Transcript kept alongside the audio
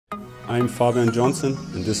I'm Fabian Johnson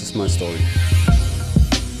and this is my story.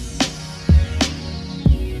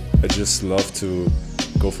 I just love to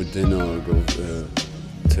go for dinner or go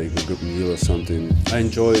take a good meal or something. I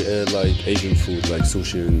enjoy like Asian food, like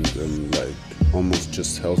sushi and like almost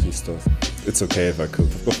just healthy stuff. It's okay if I cook.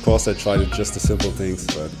 Of course I try just the simple things,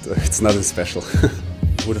 but it's nothing special.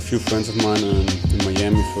 With a few friends of mine in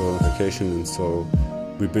Miami for vacation, and so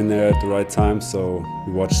we've been there at the right time, so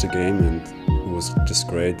we watched the game and it was just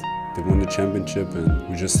great. They won the championship and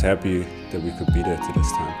we're just happy that we could be there to this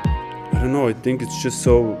time. I don't know, I think it's just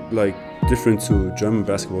so like different to German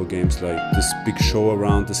basketball games, like this big show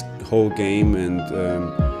around this whole game and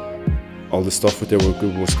all the stuff that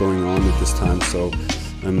was going on at this time, so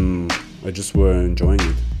I just were enjoying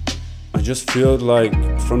it. I just feel like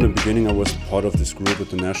from the beginning I was part of this group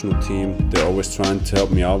with the national team. They're always trying to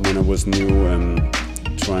help me out when I was new and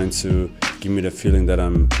trying to give me the feeling that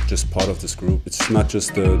I'm just part of this group. It's not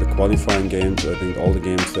just the qualifying games. I think all the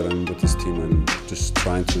games that I'm with this team, I'm just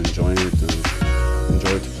trying to enjoy it and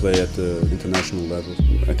enjoy to play at the international level.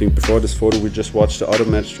 I think before this photo we just watched the other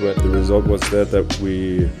match where the result was that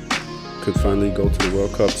we could finally go to the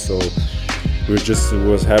World Cup. So we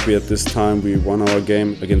was happy at this time. We won our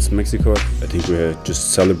game against Mexico. I think we had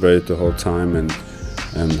just celebrated the whole time and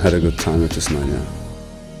had a good time at this night, yeah.